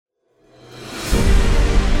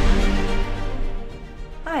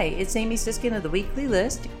Hi, it's Amy Siskin of The Weekly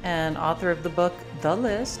List and author of the book The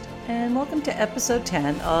List, and welcome to episode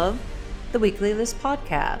 10 of the Weekly List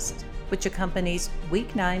podcast, which accompanies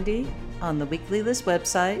week 90 on the Weekly List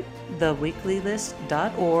website,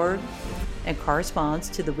 theweeklylist.org, and corresponds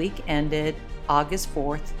to the week ended August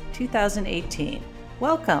 4th, 2018.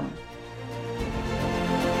 Welcome!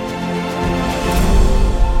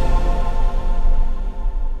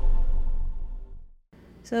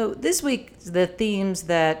 So this week, the themes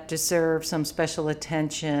that deserve some special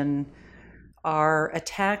attention are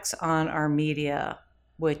attacks on our media,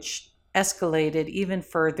 which escalated even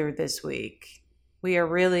further this week. We are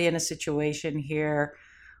really in a situation here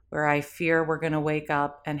where I fear we're going to wake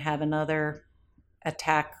up and have another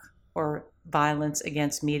attack or violence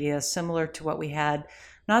against media, similar to what we had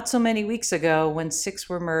not so many weeks ago when 6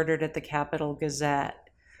 were murdered at the Capitol Gazette.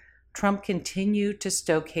 Trump continued to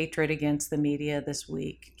stoke hatred against the media this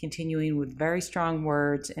week, continuing with very strong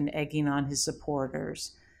words and egging on his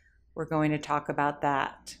supporters. We're going to talk about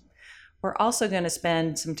that. We're also going to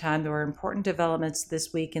spend some time. There were important developments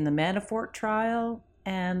this week in the Manafort trial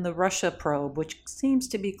and the Russia probe, which seems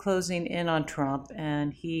to be closing in on Trump,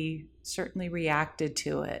 and he certainly reacted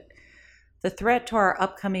to it. The threat to our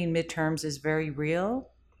upcoming midterms is very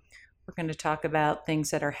real. We're going to talk about things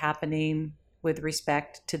that are happening with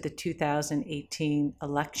respect to the 2018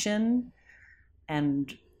 election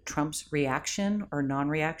and Trump's reaction or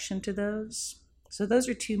non-reaction to those. So those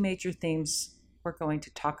are two major themes we're going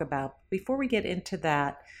to talk about. Before we get into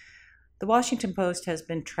that, the Washington Post has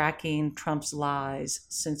been tracking Trump's lies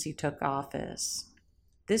since he took office.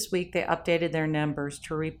 This week, they updated their numbers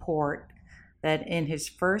to report that in his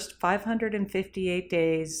first 558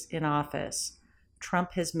 days in office,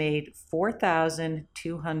 Trump has made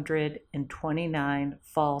 4,229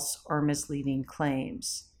 false or misleading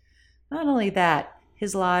claims. Not only that,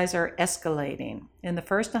 his lies are escalating. In the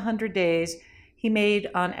first 100 days, he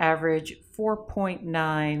made on average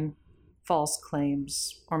 4.9 false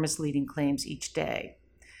claims or misleading claims each day.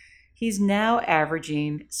 He's now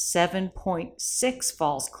averaging 7.6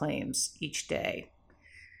 false claims each day.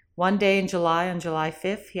 One day in July, on July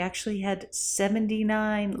 5th, he actually had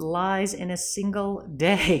 79 lies in a single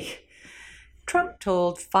day. Trump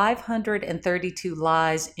told 532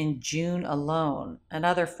 lies in June alone,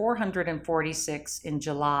 another 446 in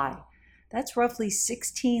July. That's roughly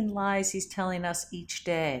 16 lies he's telling us each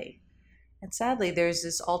day. And sadly, there's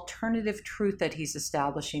this alternative truth that he's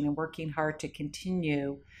establishing and working hard to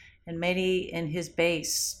continue, and many in his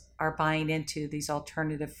base are buying into these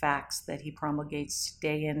alternative facts that he promulgates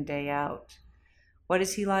day in, day out. What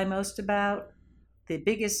does he lie most about? The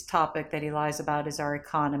biggest topic that he lies about is our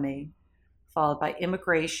economy, followed by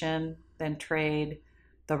immigration, then trade,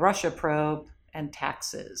 the Russia probe, and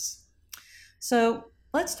taxes. So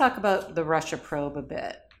let's talk about the Russia probe a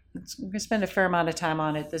bit. We're going to spend a fair amount of time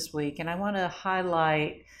on it this week, and I want to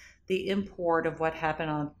highlight the import of what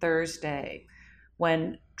happened on Thursday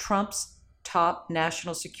when Trump's top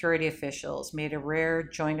national security officials made a rare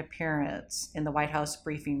joint appearance in the White House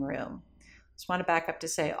briefing room. Just want to back up to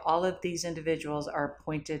say all of these individuals are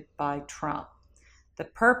appointed by Trump. The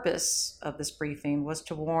purpose of this briefing was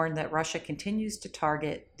to warn that Russia continues to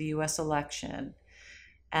target the U.S. election,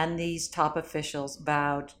 and these top officials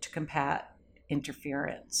vowed to combat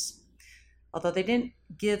interference. Although they didn't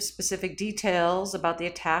give specific details about the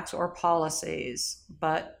attacks or policies,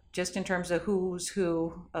 but just in terms of who's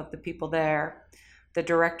who of the people there, the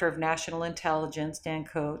Director of National Intelligence, Dan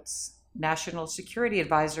Coats, National Security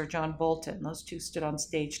Advisor, John Bolton, those two stood on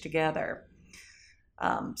stage together.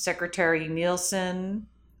 Secretary Nielsen,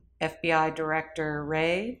 FBI Director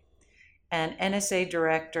Wray, and NSA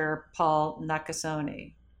Director Paul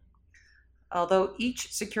Nakasone. Although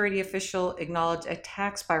each security official acknowledged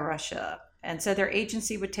attacks by Russia and said their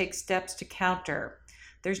agency would take steps to counter,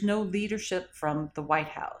 there's no leadership from the White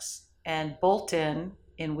House. And Bolton,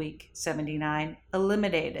 in week 79,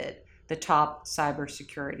 eliminated the top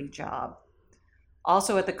cybersecurity job.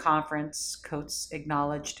 Also at the conference, Coats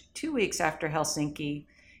acknowledged 2 weeks after Helsinki,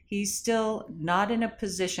 he's still not in a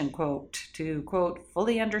position, quote, to, quote,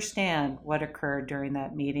 fully understand what occurred during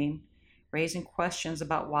that meeting, raising questions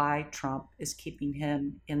about why Trump is keeping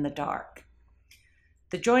him in the dark.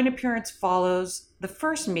 The joint appearance follows the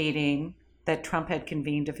first meeting that Trump had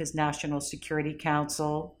convened of his National Security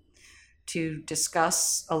Council to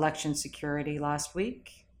discuss election security last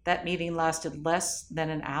week. That meeting lasted less than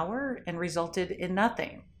an hour and resulted in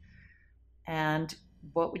nothing. And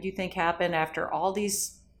what would you think happened after all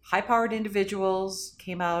these high-powered individuals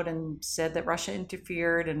came out and said that Russia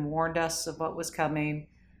interfered and warned us of what was coming?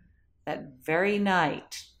 That very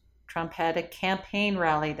night, Trump had a campaign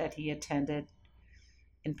rally that he attended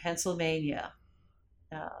in Pennsylvania.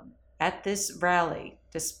 At this rally,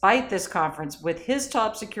 despite this conference with his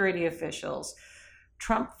top security officials,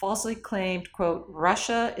 Trump falsely claimed, quote,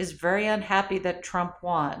 Russia is very unhappy that Trump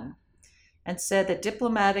won, and said that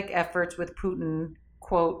diplomatic efforts with Putin,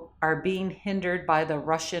 quote, are being hindered by the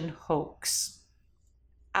Russian hoax.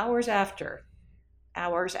 Hours after.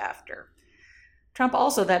 Trump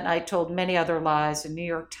also that night told many other lies. The New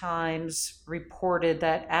York Times reported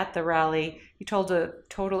that at the rally, he told a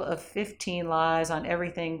total of 15 lies on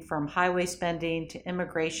everything from highway spending to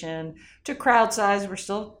immigration to crowd size. We're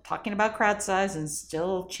still talking about crowd size and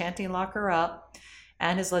still chanting lock her up,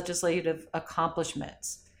 and his legislative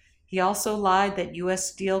accomplishments. He also lied that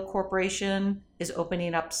U.S. Steel Corporation is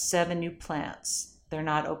opening up 7 new plants. They're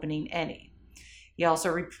not opening any. He also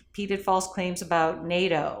repeated false claims about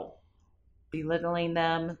NATO, belittling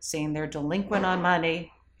them, saying they're delinquent on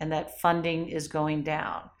money, and that funding is going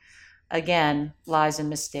down. Again, lies and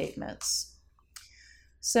misstatements.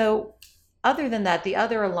 So, other than that, the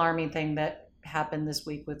other alarming thing that happened this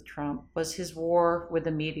week with Trump was his war with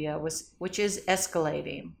the media, which is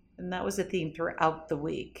escalating. And that was the theme throughout the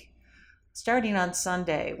week. Starting on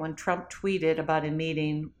Sunday, when Trump tweeted about a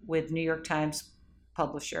meeting with New York Times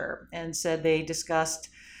publisher and said they discussed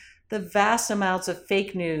the vast amounts of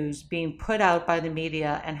fake news being put out by the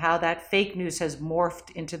media and how that fake news has morphed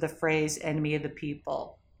into the phrase enemy of the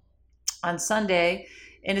people. On Sunday,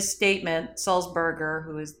 in a statement, Sulzberger,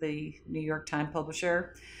 who is the New York Times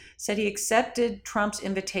publisher, said he accepted Trump's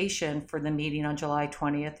invitation for the meeting on July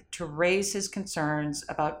 20th to raise his concerns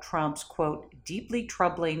about Trump's, quote, deeply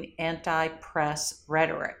troubling anti-press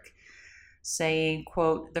rhetoric, saying,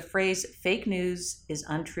 quote, the phrase fake news is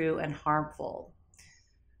untrue and harmful.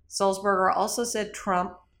 Sulzberger also said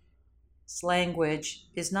Trump's language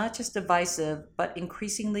is not just divisive, but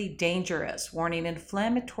increasingly dangerous, warning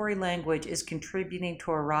inflammatory language is contributing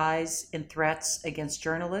to a rise in threats against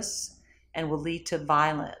journalists and will lead to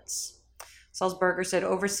violence. Sulzberger said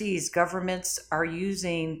overseas governments are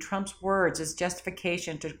using Trump's words as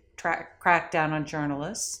justification to crack down on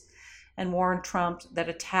journalists, and warned Trump that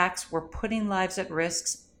attacks were putting lives at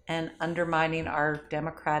risk and undermining our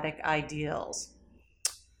democratic ideals.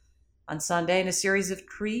 On Sunday, in a series of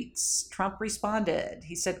tweets, Trump responded.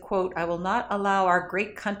 He said, quote, I will not allow our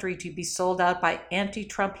great country to be sold out by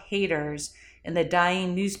anti-Trump haters in the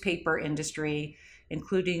dying newspaper industry,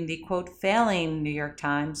 including the, quote, failing New York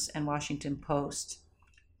Times and Washington Post.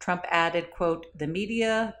 Trump added, quote, the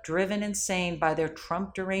media, driven insane by their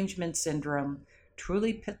Trump derangement syndrome,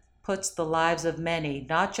 truly puts the lives of many,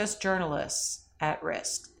 not just journalists, at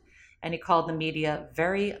risk. And he called the media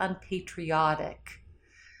very unpatriotic.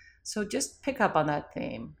 So just pick up on that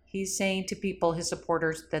theme. He's saying to people, his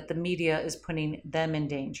supporters, that the media is putting them in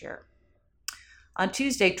danger. On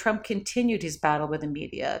Tuesday, Trump continued his battle with the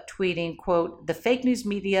media, tweeting, quote, the fake news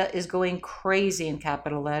media is going crazy in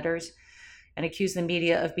capital letters, and accused the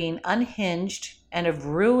media of being unhinged and of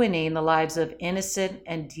ruining the lives of innocent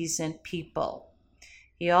and decent people.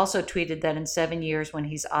 He also tweeted that in 7 years, when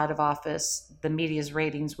he's out of office, the media's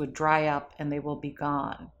ratings would dry up and they will be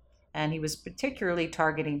gone. And he was particularly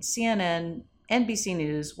targeting CNN, NBC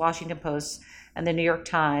News, Washington Post, and the New York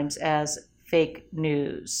Times as fake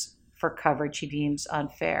news for coverage he deems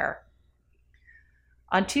unfair.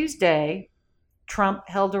 On Tuesday, Trump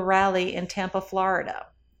held a rally in Tampa, Florida.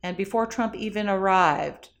 And before Trump even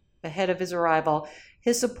arrived, ahead of his arrival,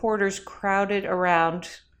 his supporters crowded around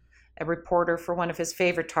a reporter for one of his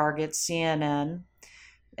favorite targets, CNN,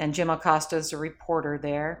 and Jim Acosta is a reporter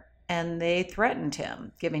there. And they threatened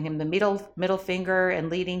him, giving him the middle finger and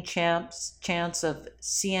leading chants of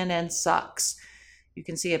CNN sucks. You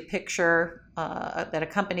can see a picture that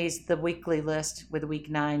accompanies the weekly list with week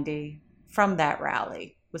 90 from that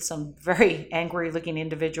rally, with some very angry-looking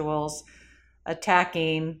individuals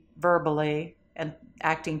attacking verbally and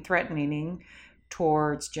acting threatening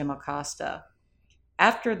towards Jim Acosta.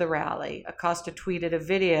 After the rally, Acosta tweeted a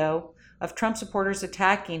video of Trump supporters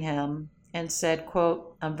attacking him and said,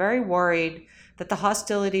 quote, I'm very worried that the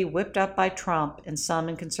hostility whipped up by Trump and some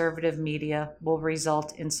in conservative media will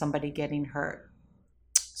result in somebody getting hurt.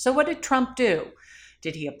 So what did Trump do?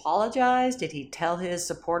 Did he apologize? Did he tell his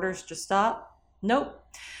supporters to stop? Nope.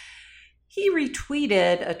 He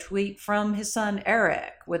retweeted a tweet from his son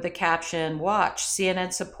Eric with the caption, watch,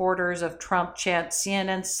 CNN supporters of Trump chant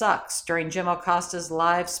CNN sucks during Jim Acosta's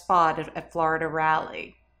live spot at Florida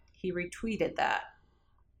rally. He retweeted that.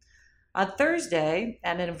 On Thursday,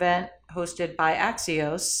 at an event hosted by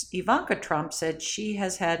Axios, Ivanka Trump said she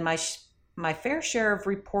has had my fair share of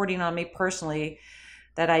reporting on me personally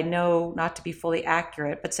that I know not to be fully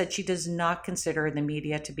accurate, but said she does not consider the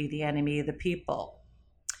media to be the enemy of the people.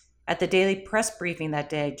 At the daily press briefing that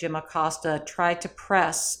day, Jim Acosta tried to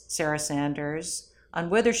press Sarah Sanders on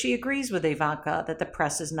whether she agrees with Ivanka that the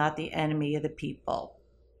press is not the enemy of the people.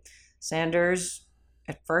 Sanders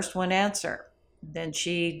at first wouldn't answer. Then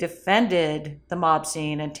she defended the mob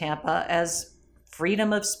scene in Tampa as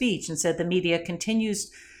freedom of speech and said the media continues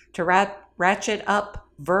to ratchet up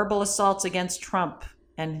verbal assaults against Trump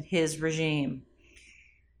and his regime.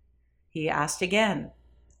 He asked again,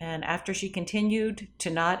 and after she continued to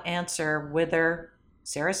not answer whether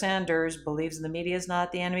Sarah Sanders believes the media is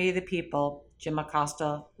not the enemy of the people, Jim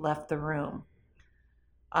Acosta left the room.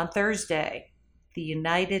 On Thursday, the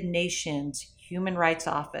United Nations Human Rights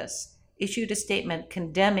Office issued a statement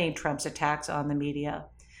condemning Trump's attacks on the media,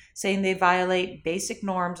 saying they violate basic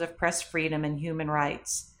norms of press freedom and human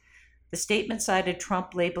rights. The statement cited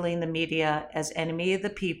Trump labeling the media as enemy of the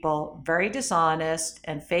people, very dishonest,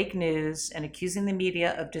 and fake news, and accusing the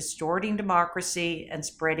media of distorting democracy and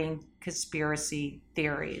spreading conspiracy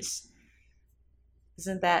theories.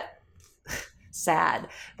 Isn't that sad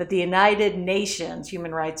that the United Nations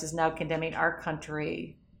Human Rights is now condemning our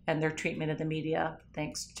country and their treatment of the media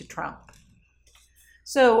thanks to Trump?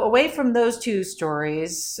 So away from those two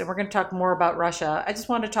stories, and we're going to talk more about Russia, I just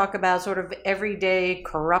want to talk about sort of everyday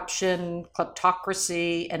corruption,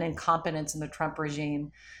 kleptocracy, and incompetence in the Trump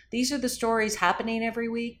regime. These are the stories happening every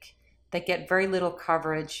week that get very little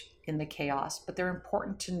coverage in the chaos, but they're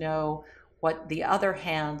important to know what the other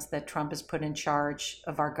hands that Trump has put in charge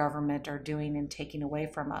of our government are doing and taking away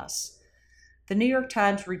from us. The New York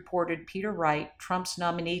Times reported Peter Wright, Trump's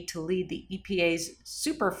nominee to lead the EPA's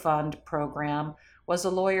Superfund program, was a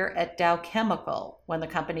lawyer at Dow Chemical when the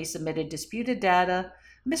company submitted disputed data,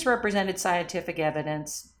 misrepresented scientific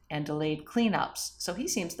evidence, and delayed cleanups. So he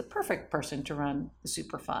seems the perfect person to run the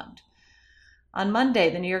Superfund. On Monday,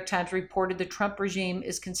 the New York Times reported the Trump regime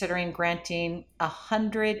is considering granting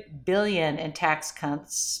 $100 billion in tax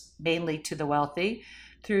cuts, mainly to the wealthy,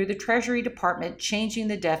 through the Treasury Department changing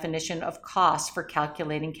the definition of costs for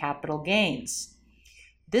calculating capital gains.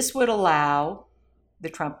 This would allow the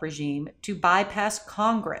Trump regime to bypass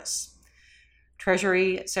Congress.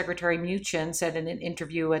 Treasury Secretary Mnuchin said in an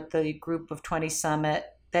interview at the Group of 20 Summit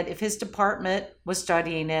that if his department was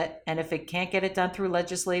studying it and if it can't get it done through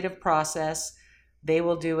legislative process, they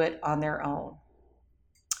will do it on their own.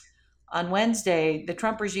 On Wednesday, the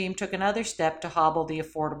Trump regime took another step to hobble the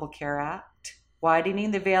Affordable Care Act, widening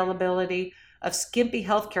the availability of skimpy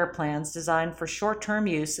healthcare plans designed for short-term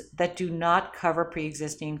use that do not cover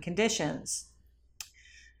pre-existing conditions.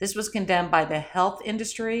 This was condemned by the health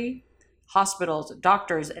industry, hospitals,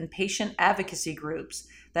 doctors, and patient advocacy groups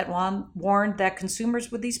that warned that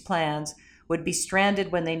consumers with these plans would be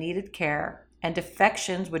stranded when they needed care, and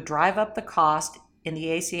defections would drive up the cost in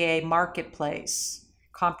the ACA marketplace,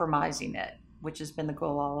 compromising it, which has been the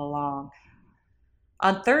goal all along.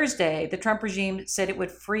 On Thursday, the Trump regime said it would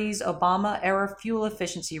freeze Obama-era fuel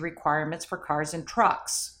efficiency requirements for cars and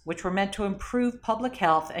trucks, which were meant to improve public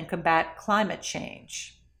health and combat climate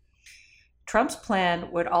change. Trump's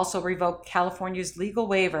plan would also revoke California's legal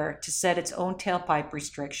waiver to set its own tailpipe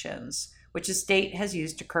restrictions, which the state has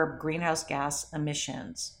used to curb greenhouse gas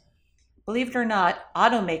emissions. Believe it or not,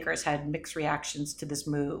 automakers had mixed reactions to this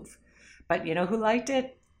move. But you know who liked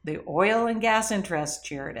it? The oil and gas interests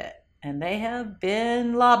cheered it, and they have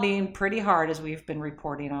been lobbying pretty hard, as we've been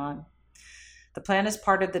reporting on. The plan is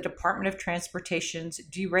part of the Department of Transportation's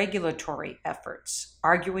deregulatory efforts,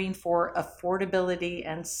 arguing for affordability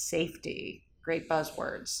and safety. Great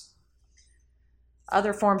buzzwords.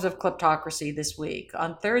 Other forms of kleptocracy this week.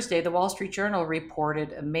 On Thursday, the Wall Street Journal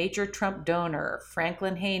reported a major Trump donor,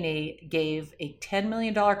 Franklin Haney, gave a $10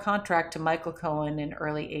 million contract to Michael Cohen in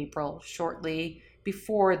early April, shortly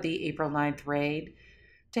before the April 9th raid,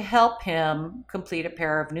 to help him complete a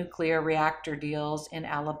pair of nuclear reactor deals in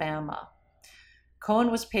Alabama.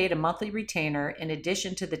 Cohen was paid a monthly retainer in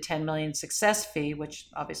addition to the $10 million success fee, which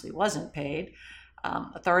obviously wasn't paid.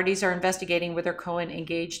 Authorities are investigating whether Cohen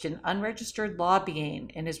engaged in unregistered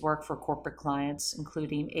lobbying in his work for corporate clients,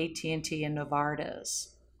 including AT&T and Novartis.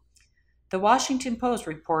 The Washington Post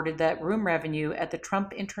reported that room revenue at the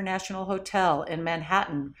Trump International Hotel in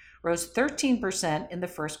Manhattan rose 13% in the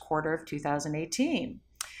first quarter of 2018.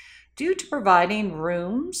 Due to providing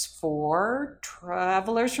rooms for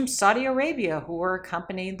travelers from Saudi Arabia who were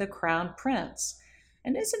accompanying the Crown Prince.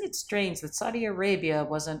 And isn't it strange that Saudi Arabia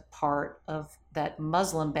wasn't part of that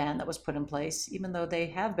Muslim ban that was put in place, even though they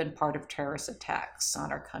have been part of terrorist attacks on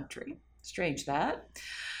our country? Strange that.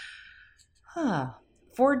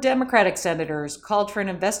 Four Democratic senators called for an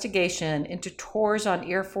investigation into tours on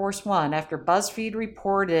Air Force One after BuzzFeed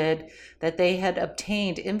reported that they had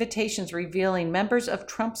obtained invitations revealing members of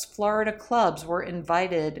Trump's Florida clubs were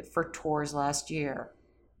invited for tours last year.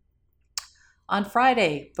 On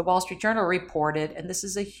Friday, the Wall Street Journal reported, and this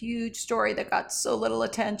is a huge story that got so little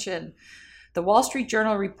attention, the Wall Street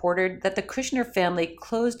Journal reported that the Kushner family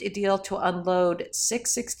closed a deal to unload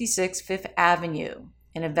 666 Fifth Avenue,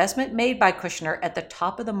 an investment made by Kushner at the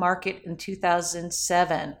top of the market in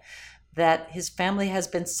 2007 that his family has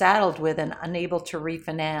been saddled with and unable to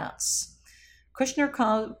refinance.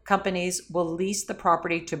 Kushner companies will lease the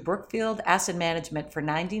property to Brookfield Asset Management for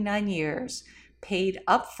 99 years, paid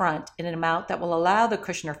upfront in an amount that will allow the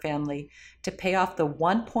Kushner family to pay off the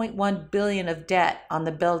 $1.1 billion of debt on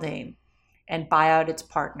the building and buy out its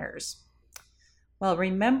partners. Well,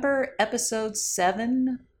 remember episode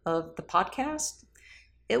 7 of the podcast?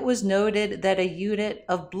 It was noted that a unit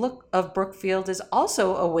of Brookfield is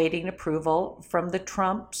also awaiting approval from the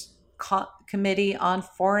Trump's Committee on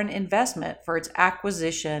Foreign Investment for its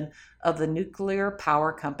acquisition of the nuclear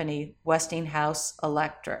power company Westinghouse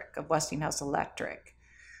Electric.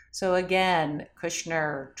 So again,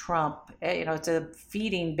 Kushner, Trump, it's a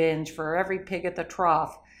feeding binge for every pig at the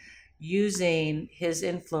trough, using his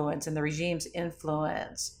influence and the regime's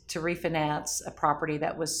influence to refinance a property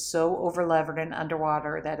that was so overlevered and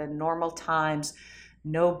underwater that in normal times,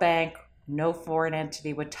 no bank, no foreign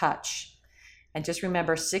entity would touch. And just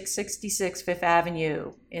remember 666 Fifth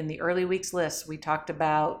Avenue. In the early weeks list, we talked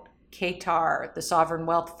about Qatar, the Sovereign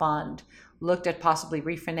Wealth Fund, looked at possibly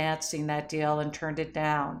refinancing that deal and turned it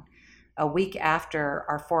down. A week after,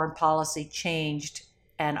 our foreign policy changed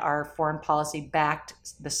and our foreign policy backed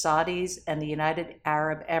the Saudis and the United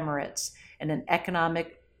Arab Emirates in an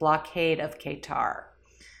economic blockade of Qatar.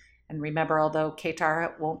 And remember, although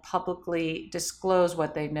Qatar won't publicly disclose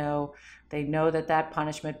what they know that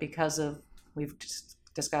punishment, because of, we've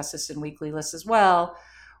discussed this in weekly lists as well,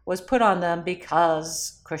 was put on them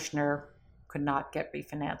because Kushner could not get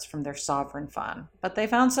refinanced from their sovereign fund. But they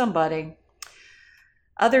found somebody.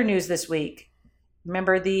 Other news this week.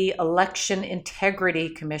 Remember the Election Integrity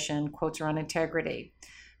Commission, quotes are on integrity.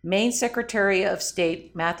 Maine Secretary of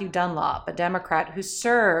State Matthew Dunlop, a Democrat who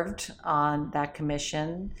served on that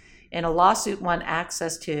commission in a lawsuit won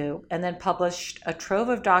access to and then published a trove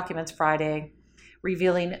of documents Friday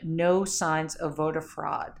revealing no signs of voter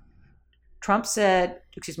fraud. Dunlop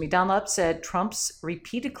said Trump's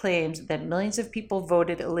repeated claims that millions of people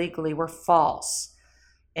voted illegally were false.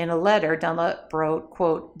 In a letter, Dunlop wrote,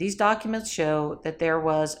 quote, "These documents show that there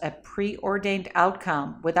was a preordained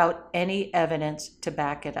outcome without any evidence to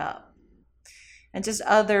back it up." And just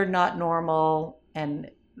other not normal and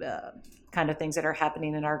kind of things that are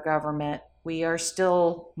happening in our government. We are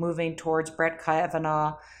still moving towards Brett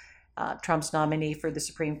Kavanaugh, Trump's nominee for the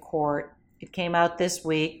Supreme Court. It came out this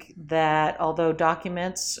week that although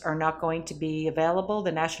documents are not going to be available,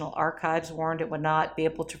 the National Archives warned it would not be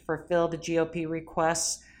able to fulfill the GOP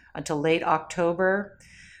requests until late October.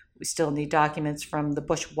 We still need documents from the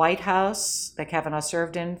Bush White House that Kavanaugh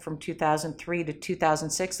served in from 2003 to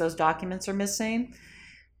 2006. Those documents are missing.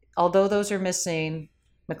 Although those are missing,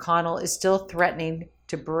 McConnell is still threatening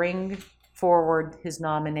to bring forward his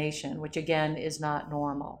nomination, which again is not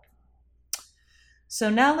normal. So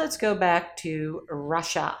now let's go back to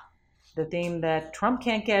Russia, the theme that Trump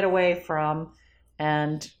can't get away from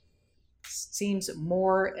and seems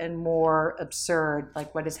more and more absurd,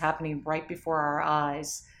 like what is happening right before our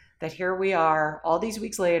eyes, that here we are all these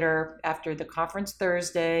weeks later after the conference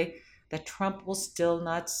Thursday, that Trump will still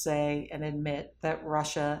not say and admit that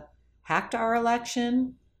Russia hacked our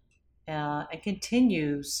election and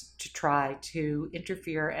continues to try to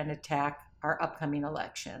interfere and attack our upcoming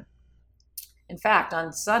election. In fact,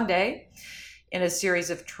 on Sunday, in a series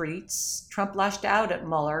of tweets, Trump lashed out at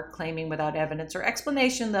Mueller, claiming without evidence or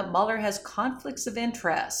explanation that Mueller has conflicts of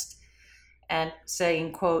interest and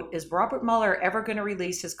saying, quote, "Is Robert Mueller ever going to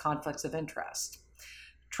release his conflicts of interest?"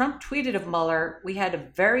 Trump tweeted of Mueller, "We had a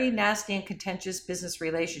very nasty and contentious business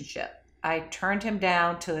relationship. I turned him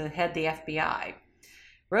down to head the FBI."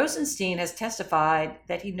 Rosenstein has testified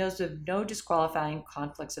that he knows of no disqualifying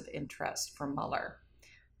conflicts of interest for Mueller.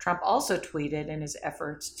 Trump also tweeted in his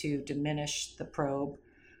efforts to diminish the probe,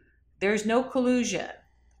 "There's no collusion,"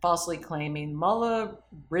 falsely claiming Mueller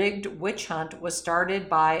rigged witch hunt was started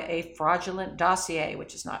by a fraudulent dossier,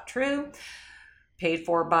 which is not true, paid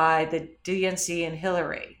for by the DNC and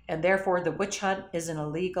Hillary, and therefore the witch hunt is an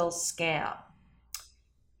illegal scam.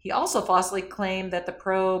 He also falsely claimed that the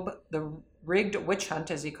probe, the rigged witch hunt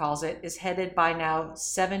as he calls it, is headed by now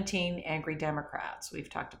 17 angry Democrats. We've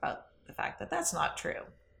talked about the fact that that's not true.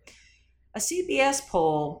 A CBS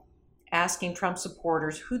poll asking Trump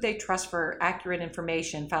supporters who they trust for accurate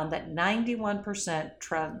information found that 91%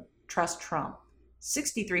 trust Trump,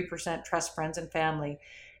 63% trust friends and family,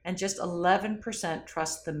 and just 11%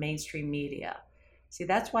 trust the mainstream media. See,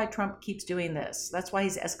 that's why Trump keeps doing this. That's why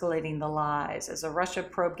he's escalating the lies. As a Russia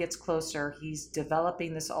probe gets closer, he's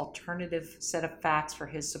developing this alternative set of facts for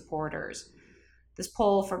his supporters. This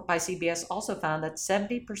poll by CBS also found that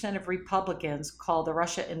 70% of Republicans call the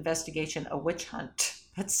Russia investigation a witch hunt.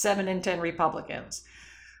 That's 7 in 10 Republicans.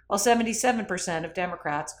 While 77% of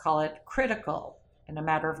Democrats call it critical and a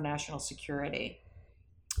matter of national security.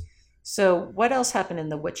 So what else happened in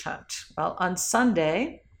the witch hunt? Well, on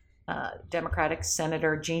Sunday, Democratic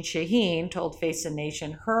Senator Jeanne Shaheen told Face the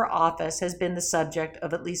Nation her office has been the subject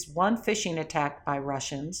of at least one phishing attack by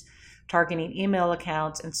Russians, targeting email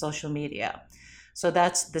accounts and social media. So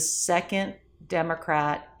that's the second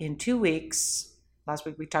Democrat in 2 weeks. Last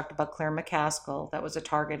week we talked about Claire McCaskill. That was a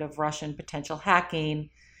target of Russian potential hacking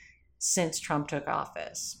since Trump took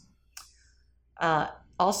office.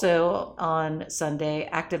 Also on Sunday,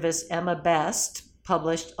 activist Emma Best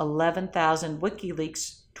published 11,000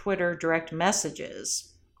 WikiLeaks Twitter direct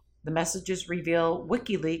messages. The messages reveal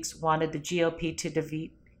WikiLeaks wanted the GOP to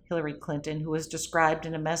defeat Hillary Clinton, who was described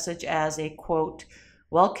in a message as a, quote,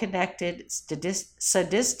 well-connected,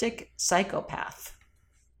 sadistic psychopath.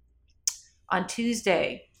 On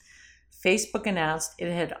Tuesday, Facebook announced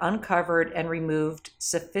it had uncovered and removed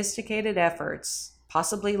sophisticated efforts,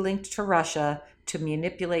 possibly linked to Russia, to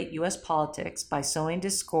manipulate U.S. politics by sowing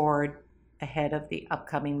discord ahead of the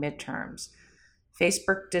upcoming midterms.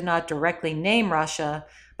 Facebook did not directly name Russia,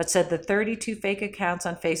 but said the 32 fake accounts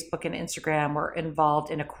on Facebook and Instagram were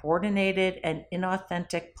involved in a coordinated and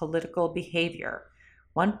inauthentic political behavior.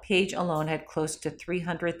 One page alone had close to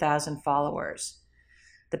 300,000 followers.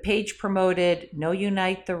 The page promoted No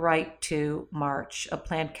Unite the Right to March, a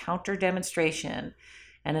planned counter-demonstration,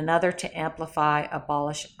 and another to amplify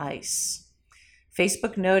Abolish ICE.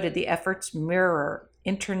 Facebook noted the efforts mirror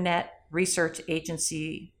Internet research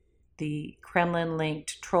agency, the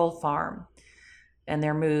Kremlin-linked Troll Farm, and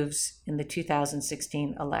their moves in the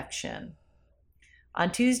 2016 election.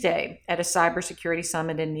 On Tuesday, at a cybersecurity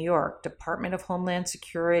summit in New York, Department of Homeland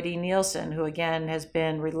Security Nielsen, who again has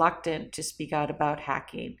been reluctant to speak out about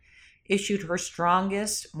hacking, issued her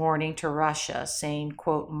strongest warning to Russia, saying,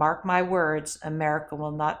 quote, mark my words, America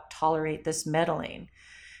will not tolerate this meddling.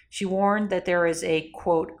 She warned that there is a,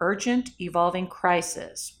 quote, urgent evolving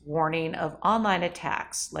crisis, warning of online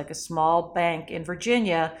attacks like a small bank in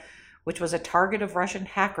Virginia, which was a target of Russian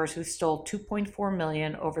hackers who stole $2.4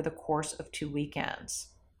 million over the course of 2 weekends.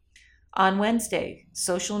 On Wednesday,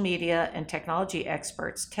 social media and technology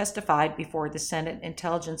experts testified before the Senate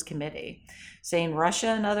Intelligence Committee, saying Russia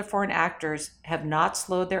and other foreign actors have not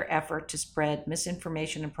slowed their effort to spread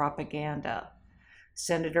misinformation and propaganda.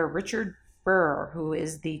 Senator Richard Burr, who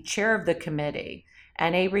is the chair of the committee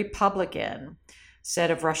and a Republican,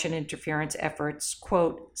 said of Russian interference efforts,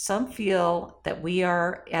 quote, some feel that we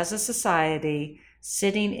are, as a society,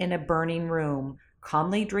 sitting in a burning room,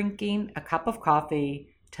 calmly drinking a cup of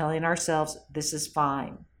coffee, telling ourselves this is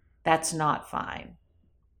fine. That's not fine.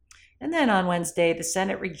 And then on Wednesday, the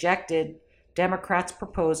Senate rejected Democrats'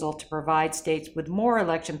 proposal to provide states with more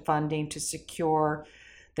election funding to secure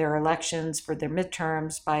their elections for their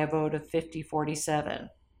midterms by a vote of 50-47.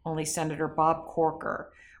 Only Senator Bob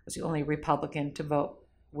Corker was the only Republican to vote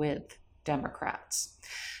with Democrats.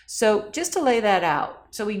 So just to lay that out,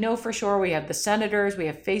 so we know for sure we have the senators, we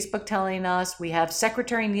have Facebook telling us, we have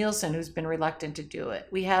Secretary Nielsen who's been reluctant to do it.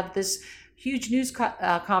 We have this huge news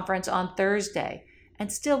conference on Thursday,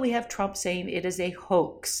 and still we have Trump saying it is a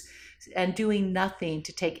hoax and doing nothing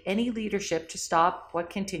to take any leadership to stop what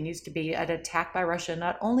continues to be an attack by Russia,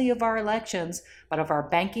 not only of our elections, but of our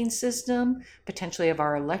banking system, potentially of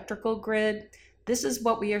our electrical grid. This is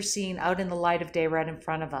what we are seeing out in the light of day right in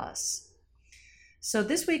front of us. So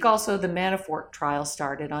this week also the Manafort trial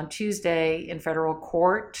started on Tuesday in federal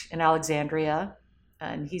court in Alexandria,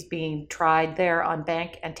 and he's being tried there on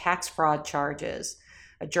bank and tax fraud charges.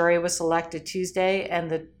 A jury was selected Tuesday, and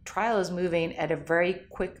the trial is moving at a very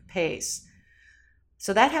quick pace.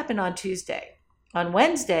 So that happened on Tuesday. On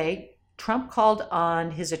Wednesday, Trump called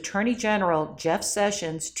on his Attorney General, Jeff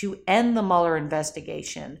Sessions, to end the Mueller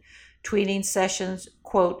investigation, tweeting Sessions,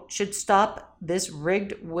 quote, should stop this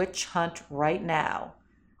rigged witch hunt right now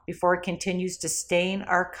before it continues to stain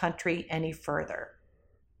our country any further.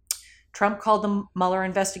 Trump called the Mueller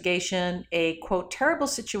investigation a, quote, terrible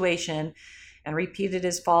situation and repeated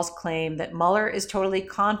his false claim that Mueller is totally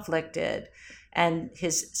conflicted and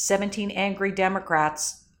his 17 angry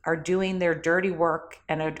Democrats are doing their dirty work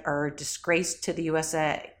and are a disgrace to the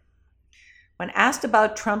USA. When asked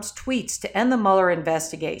about Trump's tweets to end the Mueller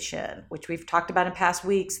investigation, which we've talked about in past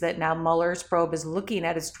weeks, that now Mueller's probe is looking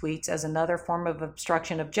at his tweets as another form of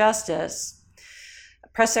obstruction of justice,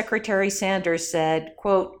 Press Secretary Sanders said,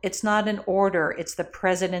 quote, "It's not an order, it's the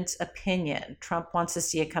president's opinion. Trump wants to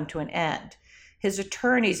see it come to an end." His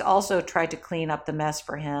attorneys also tried to clean up the mess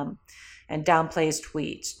for him and downplay his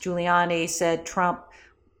tweets. Giuliani said Trump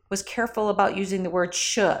was careful about using the word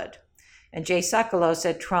should. And Jay Sekulow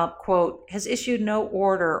said Trump, quote, "has issued no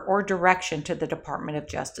order or direction to the Department of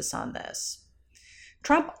Justice on this."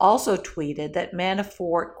 Trump also tweeted that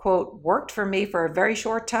Manafort, quote, "worked for me for a very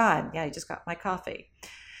short time." Yeah, he just got my coffee.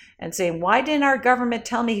 And saying, "Why didn't our government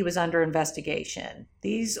tell me he was under investigation?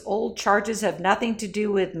 These old charges have nothing to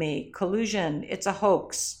do with me. Collusion, it's a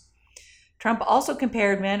hoax." Trump also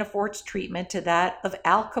compared Manafort's treatment to that of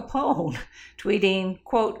Al Capone, tweeting,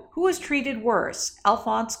 quote, "who was treated worse,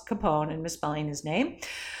 Alphonse Capone," and misspelling his name,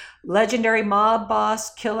 "legendary mob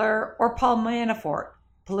boss, killer, or Paul Manafort,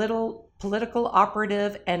 political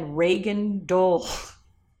operative and Reagan Dole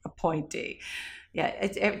appointee?" Yeah,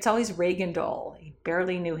 it's always Reagan Dole. He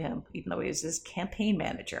barely knew him, even though he was his campaign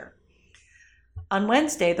manager. On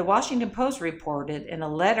Wednesday, the Washington Post reported in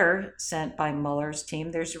a letter sent by Mueller's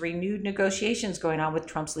team, there's renewed negotiations going on with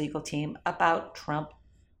Trump's legal team about Trump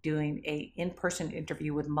doing an in-person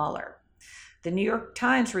interview with Mueller. The New York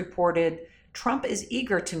Times reported Trump is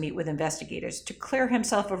eager to meet with investigators to clear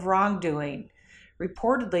himself of wrongdoing.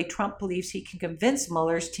 Reportedly, Trump believes he can convince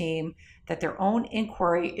Mueller's team that their own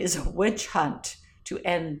inquiry is a witch hunt to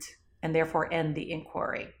end, and therefore end the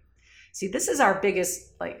inquiry. See, this is our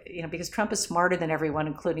biggest, because Trump is smarter than everyone,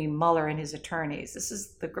 including Mueller and his attorneys. This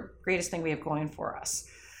is the greatest thing we have going for us.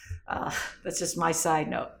 That's just my side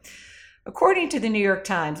note. According to the New York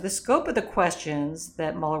Times, the scope of the questions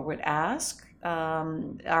that Mueller would ask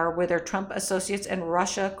are whether Trump associates and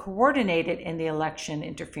Russia coordinated in the election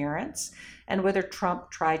interference and whether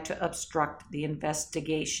Trump tried to obstruct the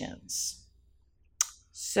investigations.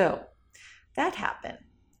 So that happened.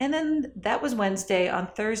 And then that was Wednesday. On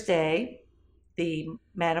Thursday, the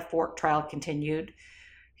Manafort trial continued.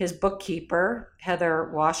 His bookkeeper,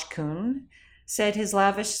 Heather Washkuhn, said his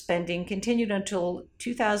lavish spending continued until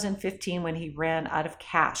 2015 when he ran out of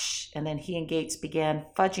cash, and then he and Gates began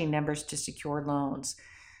fudging numbers to secure loans.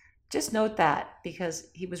 Just note that, because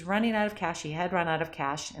he was running out of cash, he had run out of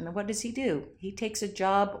cash, and then what does he do? He takes a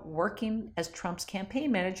job working as Trump's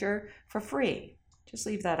campaign manager for free. Just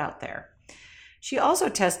leave that out there. She also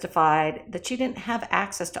testified that she didn't have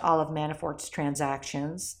access to all of Manafort's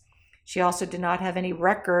transactions. She also did not have any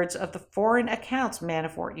records of the foreign accounts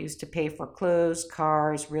Manafort used to pay for clothes,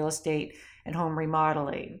 cars, real estate, and home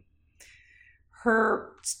remodeling.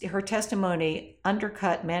 Her testimony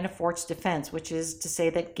undercut Manafort's defense, which is to say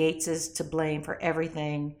that Gates is to blame for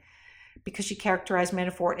everything, because she characterized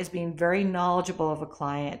Manafort as being very knowledgeable of a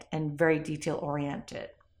client and very detail-oriented.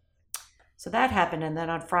 So that happened, and then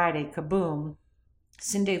on Friday, kaboom,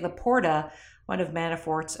 Cindy Laporta, one of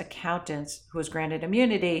Manafort's accountants who was granted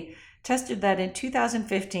immunity, tested that in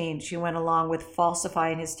 2015 she went along with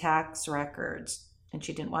falsifying his tax records, and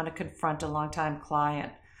she didn't want to confront a longtime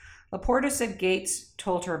client. Laporta said Gates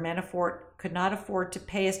told her Manafort could not afford to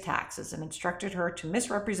pay his taxes and instructed her to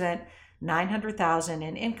misrepresent $900,000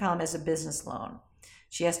 in income as a business loan.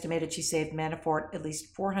 She estimated she saved Manafort at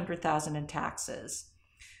least $400,000 in taxes.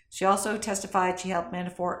 She also testified she helped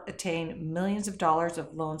Manafort attain millions of dollars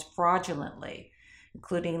of loans fraudulently,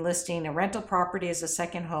 including listing a rental property as a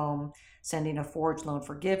second home, sending a forged loan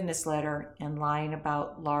forgiveness letter, and lying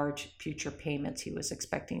about large future payments he was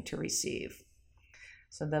expecting to receive.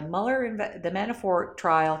 So the Manafort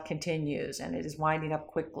trial continues, and it is winding up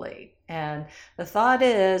quickly. And the thought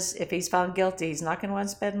is, if he's found guilty, he's not going to want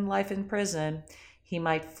to spend life in prison. He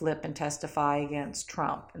might flip and testify against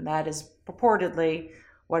Trump, and that is purportedly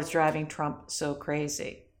what is driving Trump so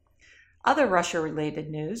crazy. Other Russia-related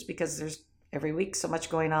news, because there's every week so much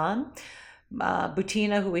going on.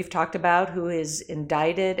 Butina, who we've talked about, who is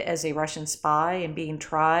indicted as a Russian spy and being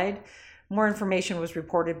tried. More information was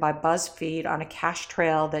reported by BuzzFeed on a cash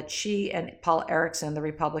trail that she and Paul Erickson, the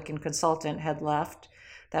Republican consultant, had left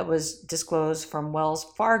that was disclosed from Wells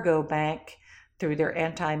Fargo Bank through their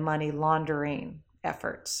anti-money laundering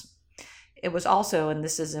efforts. It was also, and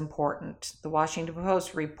this is important, the Washington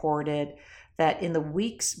Post reported that in the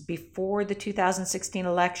weeks before the 2016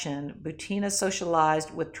 election, Butina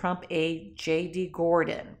socialized with Trump aide J.D.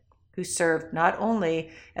 Gordon, who served not only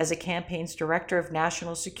as a campaign's director of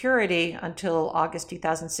national security until August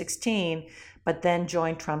 2016, but then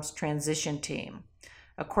joined Trump's transition team.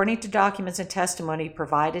 According to documents and testimony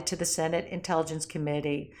provided to the Senate Intelligence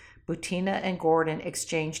Committee, Butina and Gordon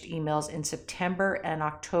exchanged emails in September and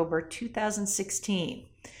October 2016,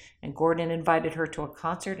 and Gordon invited her to a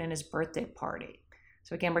concert and his birthday party.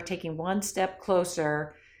 So again, we're taking one step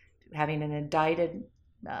closer to having an indicted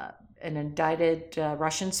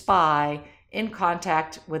Russian spy in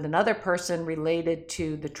contact with another person related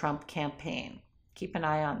to the Trump campaign. Keep an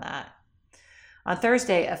eye on that. On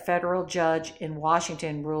Thursday, a federal judge in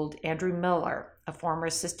Washington ruled Andrew Miller, a former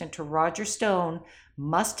assistant to Roger Stone,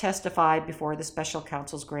 must testify before the special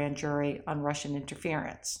counsel's grand jury on Russian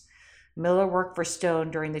interference. Miller worked for Stone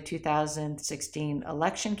during the 2016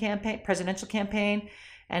 presidential campaign,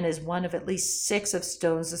 and is one of at least 6 of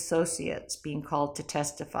Stone's associates being called to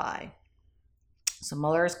testify. So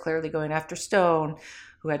Mueller is clearly going after Stone,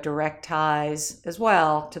 who had direct ties as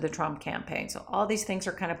well to the Trump campaign. So all these things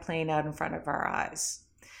are kind of playing out in front of our eyes.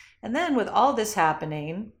 And then with all this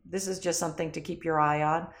happening, this is just something to keep your eye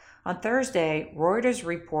on. On Thursday, Reuters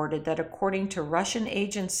reported that according to Russian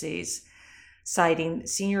agencies citing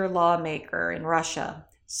senior lawmaker in Russia,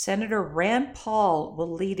 Senator Rand Paul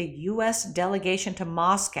will lead a U.S. delegation to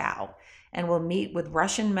Moscow and will meet with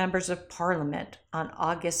Russian members of parliament on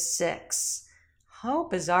August 6. How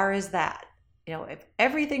bizarre is that? If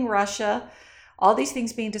everything Russia, all these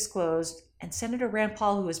things being disclosed, and Senator Rand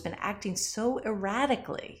Paul, who has been acting so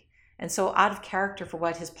erratically and so out of character for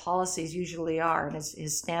what his policies usually are and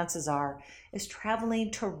his stances are, is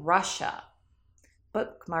traveling to Russia.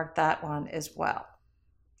 Bookmark that one as well.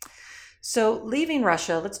 So leaving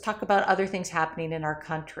Russia, let's talk about other things happening in our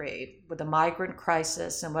country with the migrant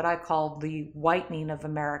crisis and what I call the whitening of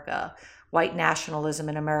America, white nationalism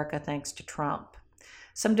in America thanks to Trump.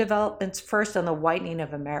 Some developments first on the whitening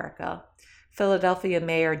of America. Philadelphia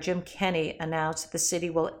Mayor Jim Kenney announced the city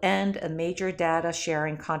will end a major data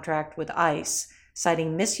sharing contract with ICE,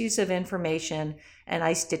 citing misuse of information and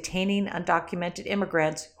ICE detaining undocumented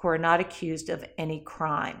immigrants who are not accused of any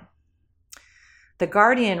crime. The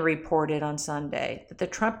Guardian reported on Sunday that the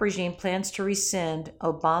Trump regime plans to rescind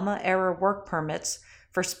Obama-era work permits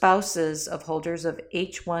for spouses of holders of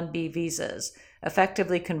H-1B visas,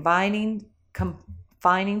 effectively confining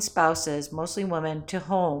spouses, mostly women, to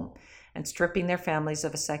home and stripping their families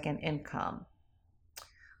of a second income.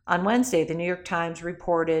 On Wednesday, the New York Times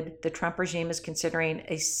reported the Trump regime is considering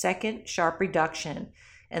a second sharp reduction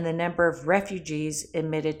in the number of refugees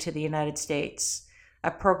admitted to the United States, a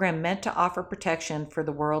program meant to offer protection for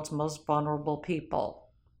the world's most vulnerable people.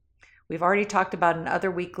 We've already talked about in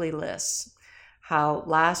other weekly lists how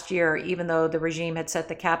last year, even though the regime had set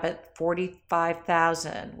the cap at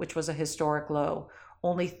 45,000, which was a historic low,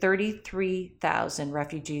 only 33,000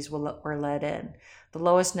 refugees were let in, the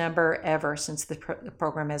lowest number ever since the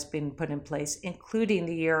program has been put in place, including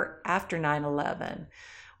the year after 9/11,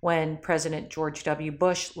 when President George W.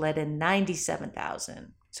 Bush let in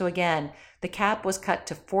 97,000. So again, the cap was cut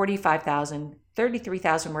to 45,000,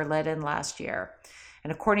 33,000 were let in last year.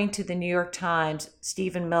 And according to the New York Times,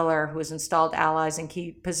 Stephen Miller, who has installed allies in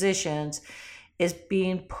key positions, is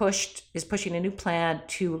pushing a new plan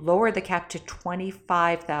to lower the cap to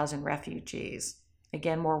 25,000 refugees.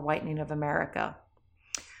 Again, more whitening of America.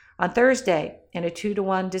 On Thursday, in a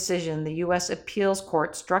 2-1 decision, the U.S. Appeals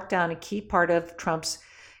Court struck down a key part of Trump's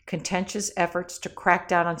contentious efforts to crack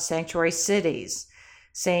down on sanctuary cities,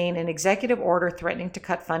 saying an executive order threatening to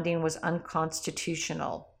cut funding was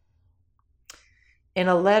unconstitutional. In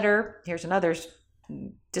a letter, here's another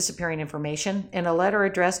disappearing information. In a letter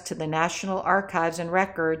addressed to the National Archives and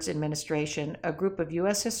Records Administration, a group of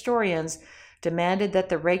U.S. historians demanded that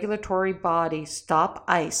the regulatory body stop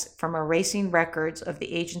ICE from erasing records of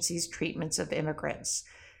the agency's treatments of immigrants.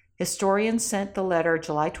 Historians sent the letter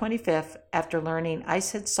July 25th after learning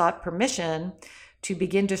ICE had sought permission to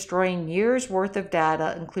begin destroying years' worth of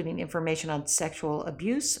data, including information on sexual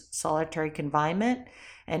abuse, solitary confinement,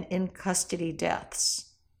 and in-custody deaths.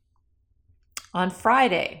 On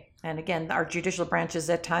Friday, and again, our judicial branch is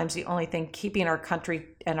at times the only thing keeping our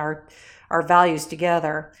country and our values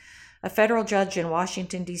together, a federal judge in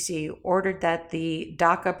Washington, D.C. ordered that the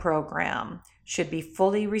DACA program should be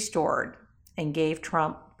fully restored and gave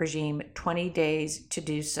Trump regime 20 days to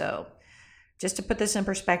do so. Just to put this in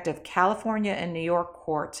perspective, California and New York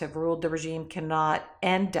courts have ruled the regime cannot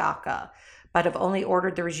end DACA, but have only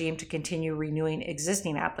ordered the regime to continue renewing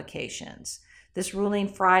existing applications. This ruling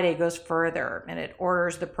Friday goes further, and it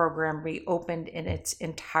orders the program reopened in its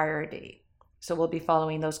entirety. So we'll be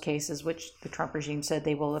following those cases, which the Trump regime said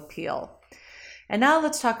they will appeal. And now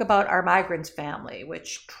let's talk about our migrants family,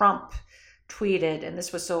 which Trump tweeted, and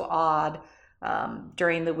this was so odd,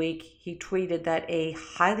 During the week, he tweeted that a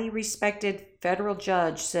highly respected federal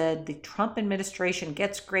judge said the Trump administration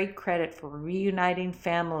gets great credit for reuniting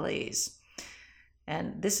families.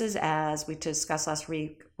 And this is, as we discussed last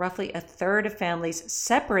week, roughly a third of families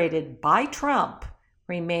separated by Trump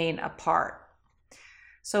remain apart.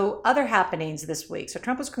 So other happenings this week. So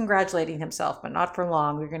Trump was congratulating himself, but not for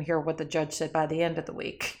long. We're going to hear what the judge said by the end of the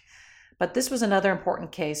week. But this was another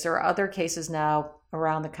important case. There are other cases now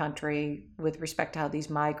around the country with respect to how these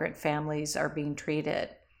migrant families are being treated.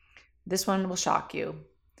 This one will shock you.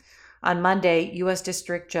 On Monday, U.S.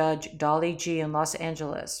 District Judge Dolly Gee in Los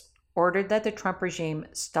Angeles ordered that the Trump regime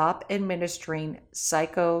stop administering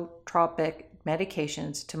psychotropic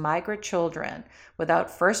medications to migrant children without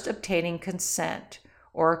first obtaining consent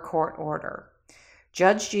or a court order.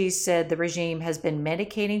 Judge Gee said the regime has been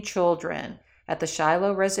medicating children at the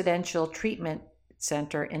Shiloh Residential Treatment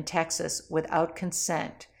Center in Texas without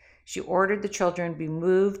consent. She ordered the children be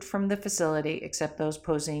moved from the facility except those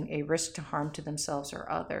posing a risk to harm to themselves or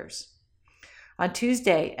others. On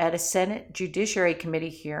Tuesday, at a Senate Judiciary Committee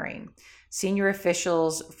hearing, senior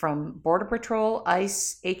officials from Border Patrol,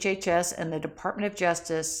 ICE, HHS, and the Department of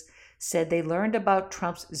Justice said they learned about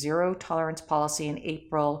Trump's zero-tolerance policy in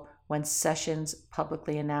April when Sessions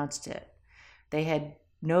publicly announced it. They had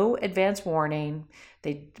no advance warning.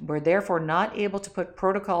 They were therefore not able to put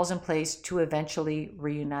protocols in place to eventually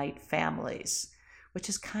reunite families, which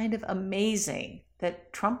is kind of amazing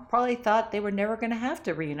that Trump probably thought they were never going to have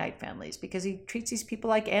to reunite families because he treats these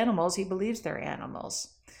people like animals. He believes they're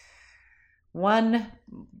animals. One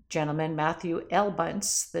gentleman, Matthew L.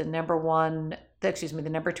 Bunce, the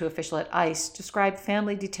number two official at ICE, described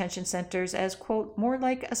family detention centers as, quote, more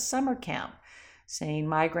like a summer camp, saying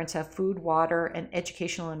migrants have food, water, and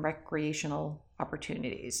educational and recreational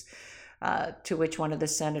opportunities, to which one of the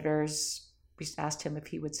senators asked him if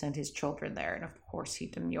he would send his children there, and of course he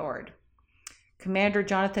demurred. Commander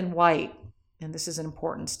Jonathan White, and this is an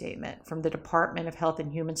important statement, from the Department of Health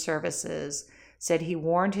and Human Services, said he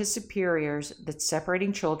warned his superiors that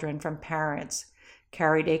separating children from parents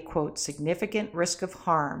carried a, quote, significant risk of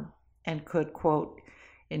harm and could, quote,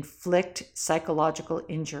 inflict psychological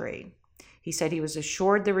injury. He said he was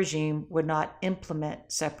assured the regime would not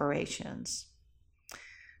implement separations.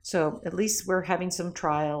 So at least we're having some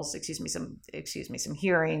trials, some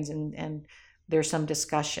hearings, and there's some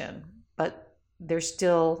discussion. But there's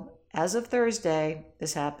still, as of Thursday,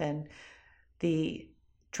 this happened, the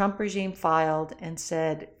Trump regime filed and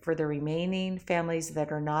said for the remaining families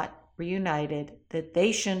that are not reunited that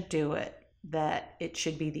they shouldn't do it, that it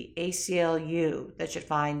should be the ACLU that should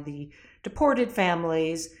find the deported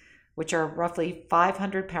families, which are roughly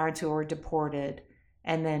 500 parents who were deported,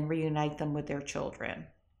 and then reunite them with their children.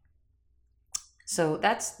 So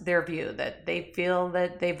that's their view, that they feel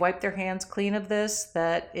that they've wiped their hands clean of this,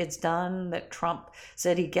 that it's done, that Trump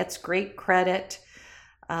said he gets great credit.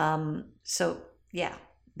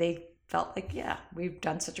 They felt like, we've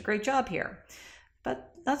done such a great job here.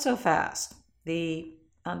 But not so fast.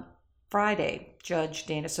 On Friday, Judge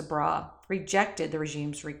Dana Sabraw rejected the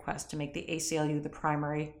regime's request to make the ACLU the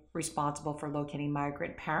primary responsible for locating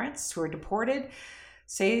migrant parents who are deported,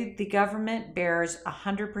 say the government bears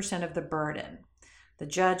 100% of the burden. The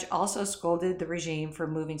judge also scolded the regime for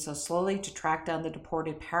moving so slowly to track down the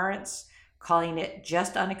deported parents, calling it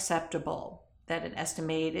just unacceptable that an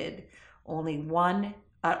estimated only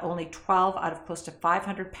 12 out of close to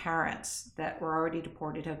 500 parents that were already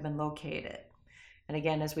deported have been located. And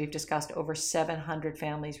again, as we've discussed, over 700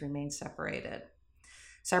 families remain separated.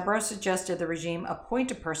 Sabraw suggested the regime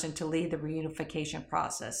appoint a person to lead the reunification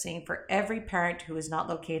process, saying for every parent who is not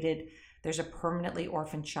located, there's a permanently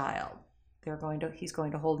orphaned child. He's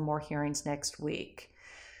going to hold more hearings next week.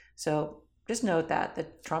 So just note that the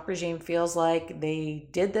Trump regime feels like they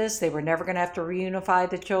did this. They were never going to have to reunify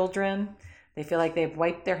the children. They feel like they've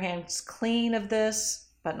wiped their hands clean of this,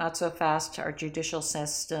 but not so fast. Our judicial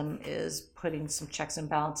system is putting some checks and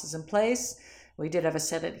balances in place. We did have a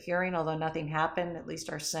Senate hearing, although nothing happened. At least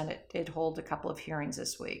our Senate did hold a couple of hearings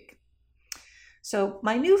this week. So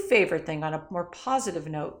my new favorite thing on a more positive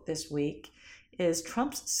note this week is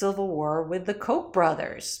Trump's civil war with the Koch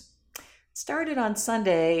brothers. It started on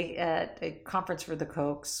Sunday at a conference for the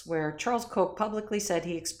Kochs, where Charles Koch publicly said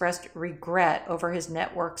he expressed regret over his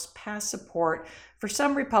network's past support for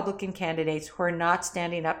some Republican candidates who are not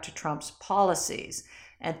standing up to Trump's policies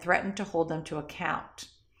and threatened to hold them to account.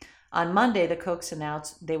 On Monday, the Kochs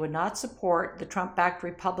announced they would not support the Trump-backed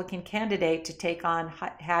Republican candidate to take on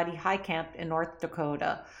Hattie Heitkamp in North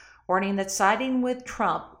Dakota, warning that siding with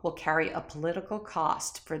Trump will carry a political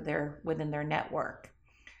cost within their network.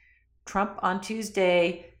 Trump on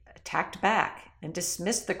Tuesday attacked back and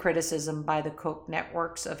dismissed the criticism by the Koch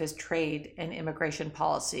networks of his trade and immigration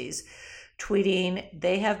policies, tweeting,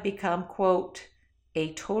 "They have become, quote,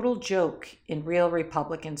 a total joke in real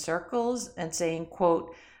Republican circles," and saying,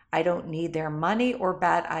 quote, "I don't need their money or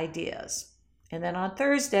bad ideas." And then on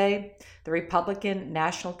Thursday, the Republican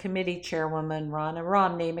National Committee Chairwoman Ronna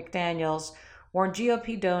Romney McDaniels warned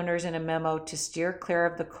GOP donors in a memo to steer clear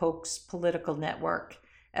of the Koch's political network,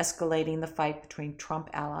 escalating the fight between Trump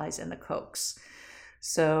allies and the Kochs.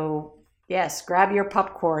 So yes, grab your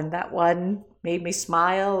popcorn. That one made me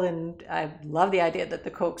smile, and I love the idea that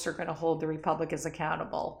the Kochs are going to hold the Republicans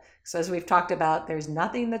accountable. So as we've talked about, there's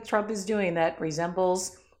nothing that Trump is doing that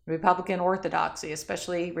resembles Republican orthodoxy,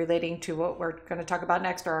 especially relating to what we're going to talk about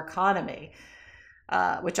next, our economy,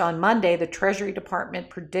 which on Monday, the Treasury Department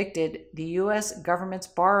predicted the U.S. government's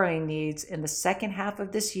borrowing needs in the second half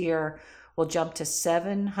of this year will jump to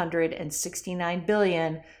 $769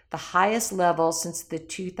 billion, the highest level since the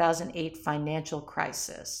 2008 financial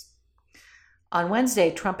crisis. On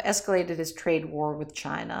Wednesday, Trump escalated his trade war with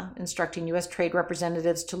China, instructing U.S. trade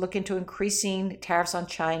representatives to look into increasing tariffs on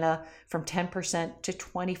China from 10% to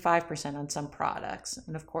 25% on some products.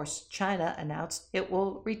 And of course, China announced it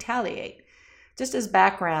will retaliate. Just as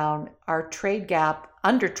background, our trade gap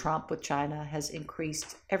under Trump with China has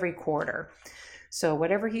increased every quarter. So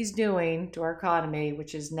whatever he's doing to our economy,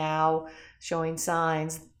 which is now showing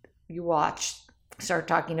signs, you watch, started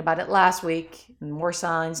talking about it last week, and more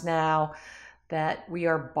signs now that we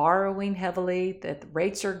are borrowing heavily, that the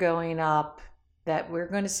rates are going up, that we're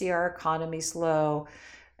going to see our economy slow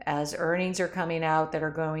as earnings are coming out that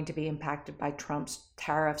are going to be impacted by Trump's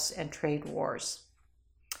tariffs and trade wars.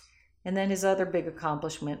 And then his other big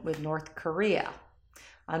accomplishment with North Korea.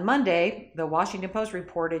 On Monday, the Washington Post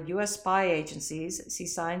reported U.S. spy agencies see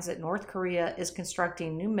signs that North Korea is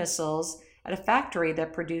constructing new missiles at a factory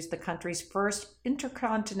that produced the country's first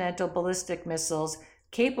intercontinental ballistic missiles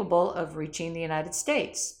capable of reaching the United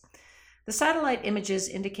States. The satellite images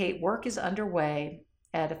indicate work is underway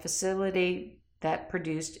at a facility that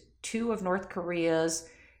produced two of North Korea's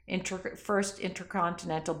first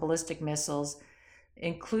intercontinental ballistic missiles,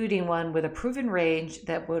 including one with a proven range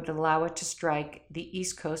that would allow it to strike the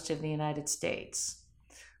east coast of the United States.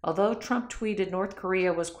 Although Trump tweeted North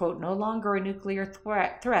Korea was, quote, no longer a nuclear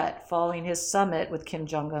threat following his summit with Kim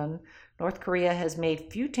Jong-un, North Korea has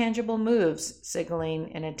made few tangible moves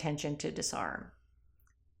signaling an intention to disarm.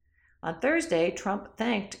 On Thursday, Trump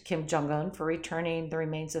thanked Kim Jong-un for returning the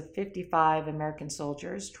remains of 55 American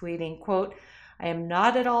soldiers, tweeting, quote, I am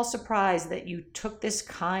not at all surprised that you took this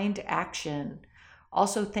kind action.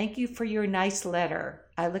 Also, thank you for your nice letter.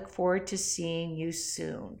 I look forward to seeing you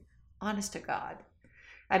soon. Honest to God.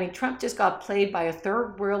 I mean, Trump just got played by a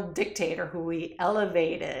third world dictator who we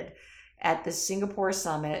elevated at the Singapore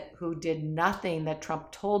summit, who did nothing that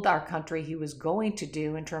Trump told our country he was going to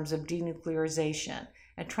do in terms of denuclearization.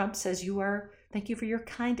 And Trump says, thank you for your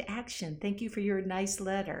kind action. Thank you for your nice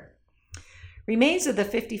letter. Remains of the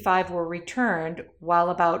 55 were returned,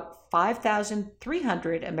 while about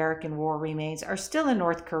 5,300 American war remains are still in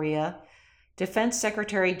North Korea. Defense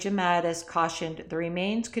Secretary Jim Mattis cautioned the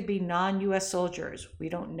remains could be non-U.S. soldiers. We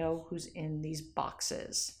don't know who's in these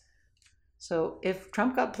boxes. So if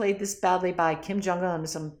Trump got played this badly by Kim Jong-un,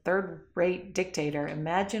 some third-rate dictator,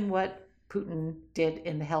 imagine what Putin did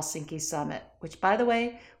in the Helsinki summit, which, by the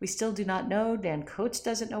way, we still do not know. Dan Coates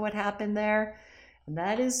doesn't know what happened there. And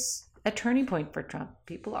that is a turning point for Trump.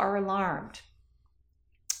 People are alarmed.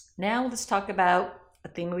 Now let's talk about a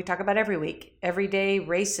theme we talk about every week, everyday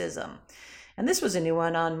racism. And this was a new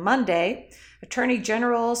one on Monday. Attorney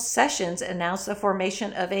General Sessions announced the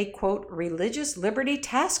formation of a, quote, religious liberty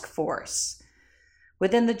task force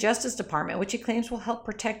within the Justice Department, which he claims will help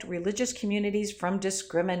protect religious communities from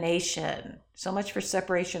discrimination. So much for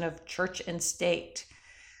separation of church and state.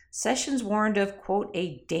 Sessions warned of, quote,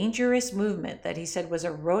 a dangerous movement that he said was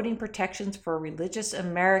eroding protections for religious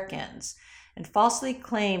Americans, and falsely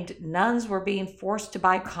claimed nuns were being forced to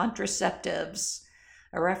buy contraceptives,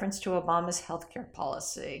 a reference to Obama's healthcare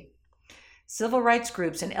policy. Civil rights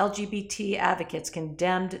groups and LGBT advocates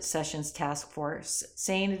condemned Sessions' task force,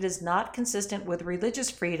 saying it is not consistent with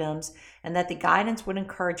religious freedoms and that the guidance would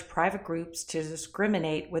encourage private groups to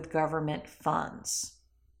discriminate with government funds.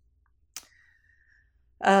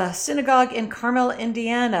 A synagogue in Carmel,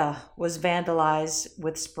 Indiana was vandalized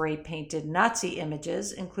with spray-painted Nazi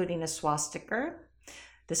images, including a swastika.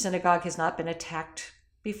 The synagogue has not been attacked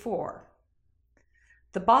before.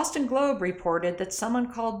 The Boston Globe reported that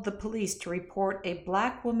someone called the police to report a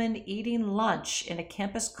black woman eating lunch in a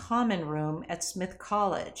campus common room at Smith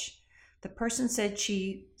College. The person said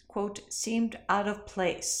she, quote, seemed out of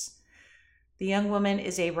place. The young woman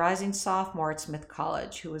is a rising sophomore at Smith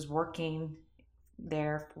College who is working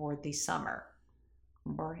there for the summer.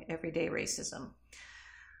 More everyday racism.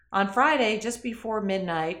 On Friday, just before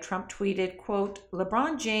midnight, Trump tweeted, quote,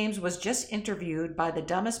 LeBron James was just interviewed by the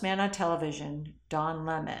dumbest man on television, Don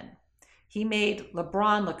Lemon. He made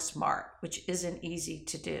LeBron look smart, which isn't easy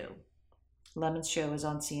to do. Lemon's show is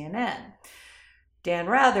on CNN. Dan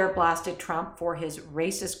Rather blasted Trump for his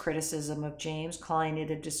racist criticism of James, calling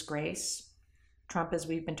it a disgrace. Trump, as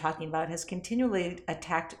we've been talking about, has continually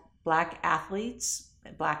attacked Black athletes,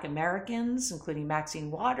 Black Americans, including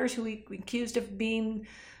Maxine Waters, who he accused of being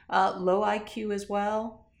low IQ as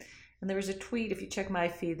well. And there was a tweet, if you check my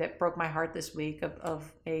feed, that broke my heart this week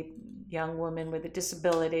of a young woman with a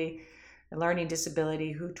disability, a learning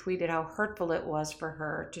disability, who tweeted how hurtful it was for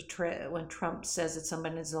her when Trump says that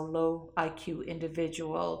someone is a low IQ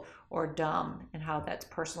individual or dumb, and how that's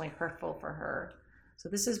personally hurtful for her. So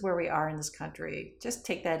this is where we are in this country. Just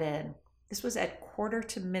take that in. This was at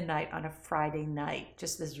 1:45 on a Friday night.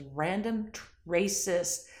 Just this random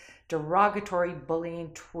racist, derogatory,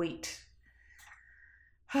 bullying tweet.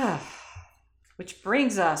 Which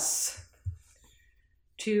brings us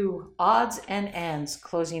to odds and ends,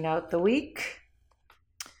 closing out the week.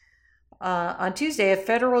 On Tuesday, a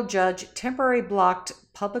federal judge temporarily blocked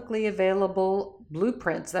publicly available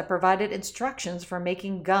blueprints that provided instructions for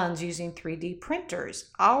making guns using 3D printers,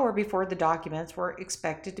 an hour before the documents were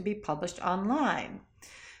expected to be published online.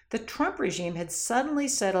 The Trump regime had suddenly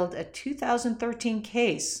settled a 2013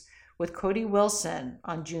 case with Cody Wilson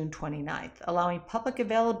on June 29th, allowing public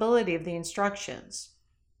availability of the instructions.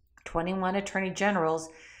 21 attorney generals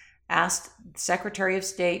asked Secretary of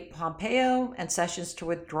State Pompeo and Sessions to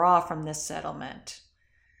withdraw from this settlement.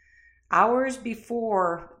 Hours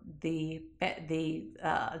before the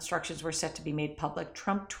instructions were set to be made public,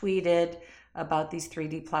 Trump tweeted about these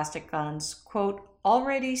 3D plastic guns, quote,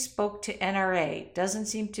 already spoke to NRA, doesn't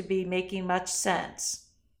seem to be making much sense.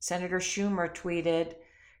 Senator Schumer tweeted,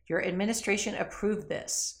 your administration approved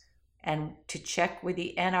this, and to check with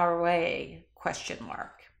the NRA, question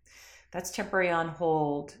mark. That's temporary on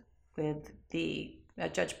hold with the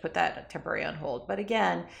judge put that temporary on hold. But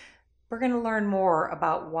again, we're going to learn more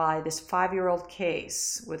about why this 5-year-old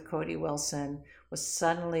case with Cody Wilson was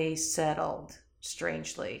suddenly settled,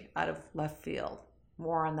 strangely, out of left field.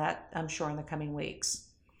 More on that, I'm sure, in the coming weeks.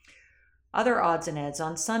 Other odds and ends.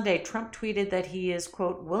 On Sunday, Trump tweeted that he is,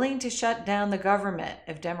 quote, willing to shut down the government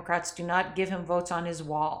if Democrats do not give him votes on his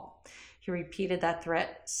wall. He repeated that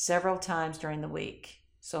threat several times during the week.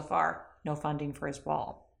 So far, no funding for his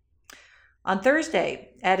wall. On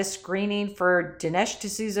Thursday, at a screening for Dinesh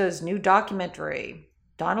D'Souza's new documentary,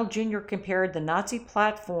 Donald Jr. compared the Nazi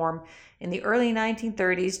platform in the early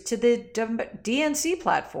 1930s to the DNC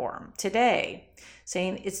platform today,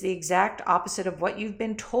 saying it's the exact opposite of what you've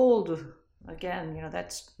been told. Again,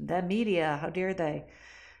 that's the media. How dare they?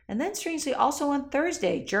 And then, strangely, also on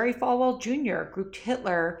Thursday, Jerry Falwell Jr. grouped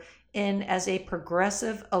Hitler in as a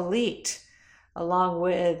progressive elite, along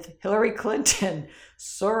with Hillary Clinton,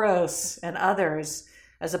 Soros, and others,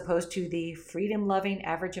 as opposed to the freedom-loving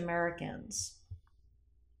average Americans.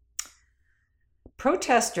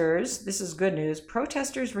 Protesters, this is good news,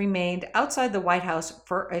 protesters remained outside the White House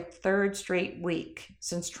for a third straight week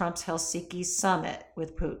since Trump's Helsinki summit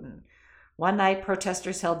with Putin. One night,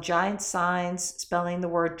 protesters held giant signs spelling the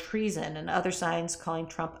word treason and other signs calling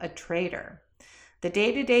Trump a traitor. The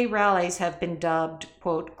day-to-day rallies have been dubbed,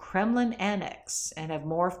 quote, Kremlin Annex, and have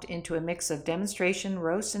morphed into a mix of demonstration,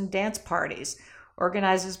 roasts, and dance parties.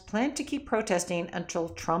 Organizers plan to keep protesting until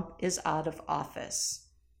Trump is out of office.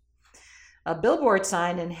 A billboard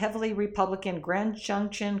sign in heavily Republican Grand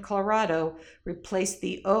Junction, Colorado, replaced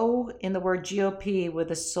the O in the word GOP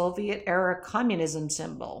with a Soviet-era communism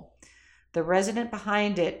symbol. The resident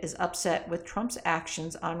behind it is upset with Trump's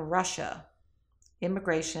actions on Russia,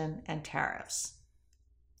 immigration, and tariffs.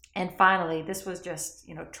 And finally, this was just,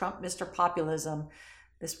 Trump, Mr. Populism.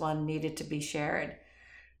 This one needed to be shared.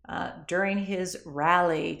 During his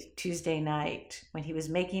rally Tuesday night, when he was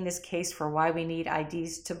making his case for why we need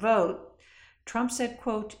IDs to vote, Trump said,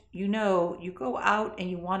 quote, you go out and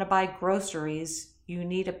you want to buy groceries, you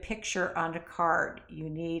need a picture on a card, you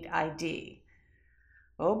need ID.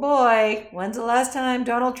 Oh boy, when's the last time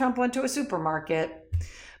Donald Trump went to a supermarket?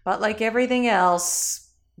 But like everything else,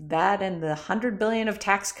 that and the $100 billion of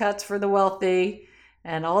tax cuts for the wealthy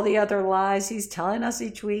and all the other lies he's telling us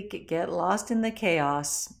each week get lost in the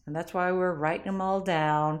chaos. And that's why we're writing them all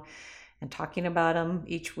down and talking about them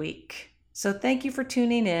each week. So thank you for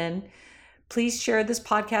tuning in. Please share this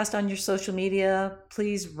podcast on your social media.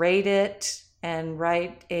 Please rate it. and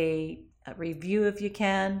write a review if you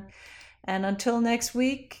can. And until next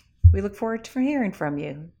week, we look forward to hearing from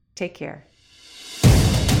you. Take care.